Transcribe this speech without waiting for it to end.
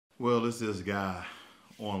Well, it's this guy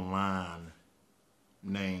online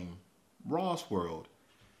named Ross World,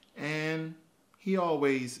 and he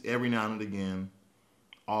always, every now and again,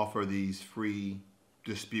 offer these free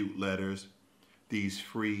dispute letters, these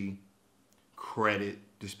free credit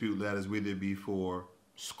dispute letters, whether it be for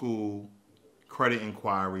school, credit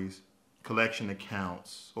inquiries, collection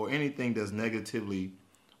accounts, or anything that's negatively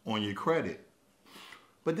on your credit.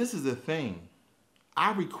 But this is the thing.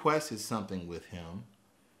 I requested something with him,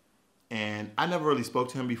 and I never really spoke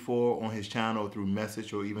to him before on his channel through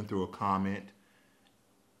message or even through a comment.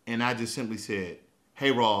 And I just simply said,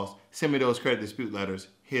 hey Ross, send me those credit dispute letters.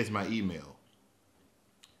 Here's my email.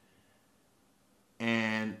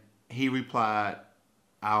 And he replied,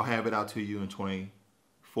 I'll have it out to you in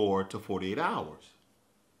 24 to 48 hours.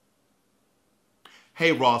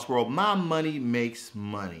 Hey Ross World, my money makes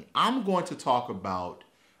money. I'm going to talk about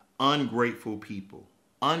ungrateful people.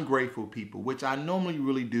 Ungrateful people, which I normally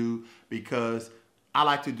really do because I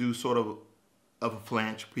like to do sort of a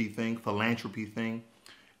philanthropy thing,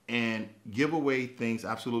 and give away things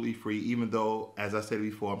absolutely free, even though, as I said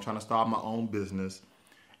before, I'm trying to start my own business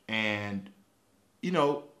and,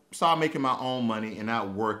 start making my own money and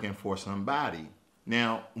not working for somebody.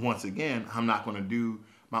 Now, once again, I'm not going to do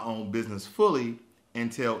my own business fully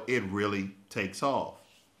until it really takes off.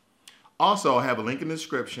 Also, I have a link in the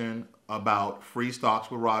description about free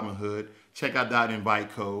stocks with Robinhood. Check out that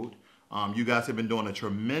invite code. You guys have been doing a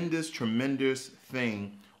tremendous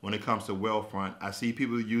thing when it comes to Wealthfront. I see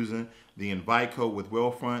people using the invite code with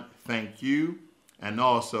Wealthfront. Thank you. And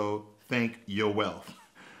also, thank your wealth.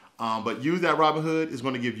 But use that Robinhood. It's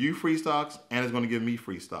going to give you free stocks and it's going to give me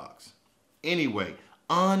free stocks. Anyway,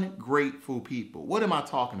 ungrateful people. What am I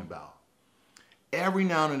talking about? Every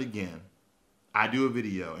now and again, I do a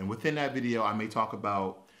video, and within that video, I may talk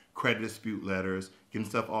about credit dispute letters, getting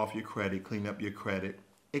stuff off your credit, clean up your credit,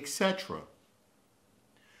 etc.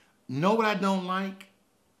 Know what I don't like?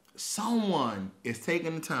 Someone is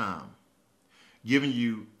taking the time, giving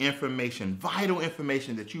you information, vital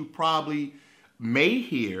information that you probably may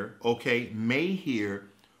hear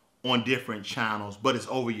on different channels, but it's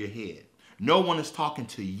over your head. No one is talking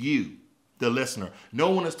to you, the listener. No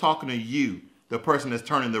one is talking to you, the person that's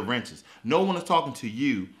turning the wrenches. No one is talking to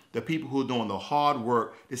you, the people who are doing the hard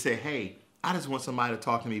work to say, hey, I just want somebody to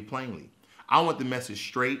talk to me plainly. I want the message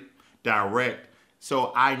straight, direct,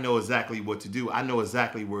 so I know exactly what to do. I know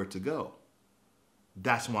exactly where to go.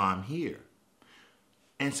 That's why I'm here.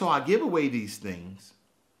 And so I give away these things,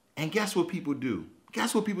 and guess what people do?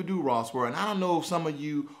 Guess what people do, Ross World? And I don't know if some of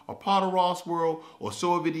you are part of Ross World or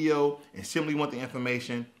saw a video and simply want the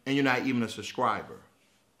information and you're not even a subscriber.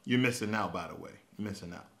 You're missing out, by the way. You're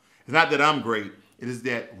missing out. It's not that I'm great. It is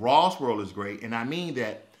that Ross World is great. And I mean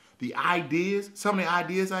that the ideas, some of the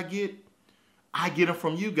ideas I get them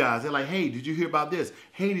from you guys. They're like, hey, did you hear about this?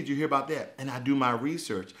 Hey, did you hear about that? And I do my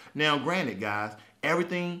research. Now, granted, guys,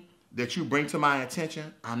 everything that you bring to my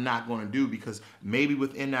attention, I'm not going to do because maybe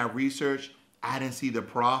within that research, I didn't see the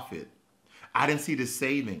profit. I didn't see the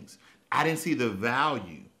savings. I didn't see the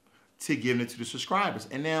value to giving it to the subscribers.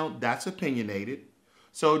 And now that's opinionated.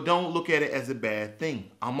 So don't look at it as a bad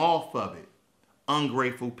thing. I'm off of it.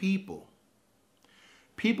 Ungrateful people.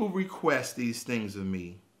 People request these things of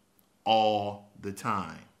me all the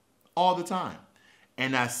time. All the time.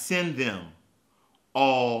 And I send them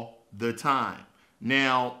all the time.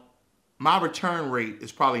 Now, my return rate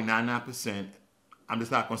is probably 99%. I'm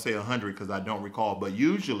just not going to say 100 because I don't recall. But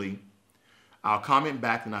usually, I'll comment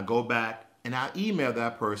back and I'll go back and I'll email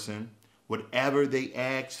that person whatever they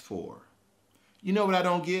asked for. You know what I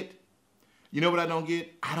don't get? You know what I don't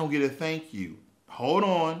get? I don't get a thank you. Hold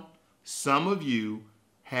on. Some of you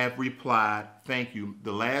have replied, thank you.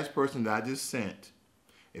 The last person that I just sent,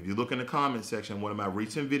 if you look in the comment section, one of my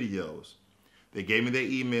recent videos, they gave me their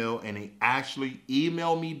email and they actually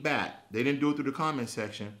emailed me back. They didn't do it through the comment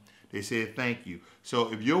section. They said thank you.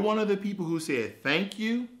 So if you're one of the people who said thank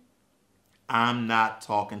you, I'm not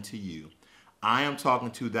talking to you. I am talking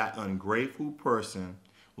to that ungrateful person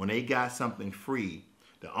when they got something free.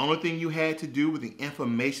 The only thing you had to do with the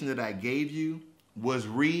information that I gave you was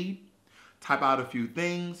read, type out a few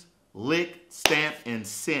things, lick, stamp, and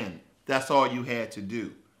send. That's all you had to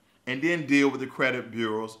do. And then deal with the credit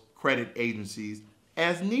bureaus, credit agencies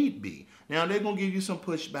as need be. Now, they're going to give you some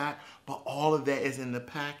pushback, but all of that is in the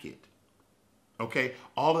packet. Okay?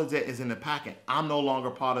 All of that is in the packet. I'm no longer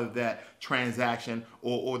part of that transaction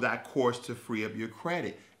or that course to free up your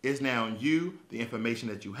credit. It's now you, the information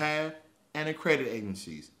that you have, and the credit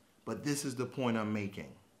agencies. But this is the point I'm making.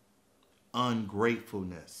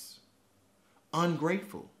 Ungratefulness.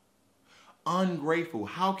 Ungrateful. Ungrateful.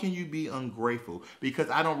 How can you be ungrateful? Because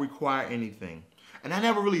I don't require anything. And I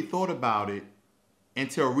never really thought about it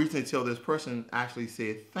until recently, until this person actually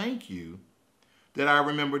said thank you, that I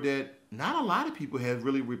remember that not a lot of people have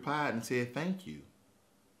really replied and said thank you.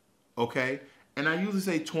 Okay? And I usually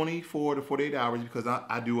say 24 to 48 hours because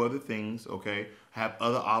I do other things, okay? I have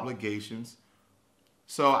other obligations.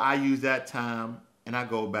 So I use that time and I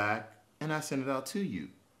go back and I send it out to you.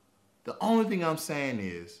 The only thing I'm saying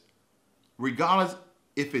is, regardless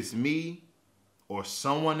if it's me or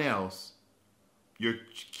someone else, your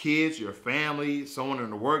kids, your family, someone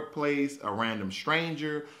in the workplace, a random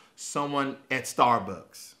stranger, someone at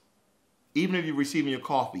Starbucks, even if you're receiving your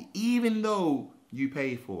coffee, even though you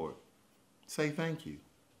paid for it, say thank you.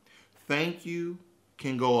 Thank you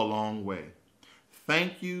can go a long way.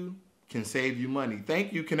 Thank you can save you money.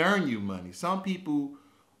 Thank you can earn you money. Some people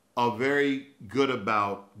are very good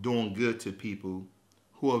about doing good to people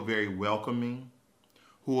who are very welcoming,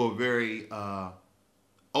 who are very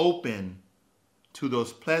open to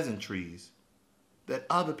those pleasantries that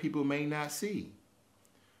other people may not see.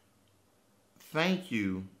 Thank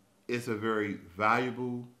you is a very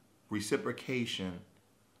valuable reciprocation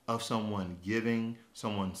of someone giving,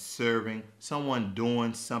 someone serving, someone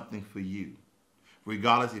doing something for you,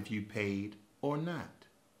 regardless if you paid or not.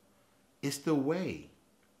 It's the way.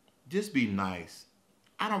 Just be nice.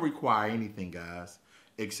 I don't require anything, guys,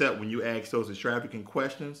 except when you ask those extravagant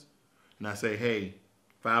questions and I say, hey,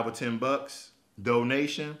 $5 or $10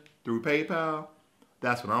 donation through PayPal,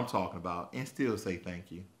 that's what I'm talking about, and still say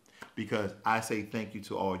thank you. Because I say thank you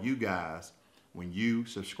to all you guys when you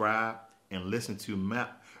subscribe and listen to my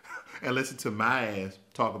ass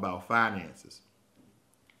talk about finances.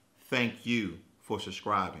 Thank you for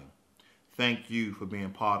subscribing. Thank you for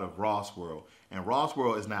being part of Ross World. And Ross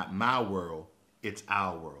World is not my world, it's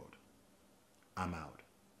our world. I'm out.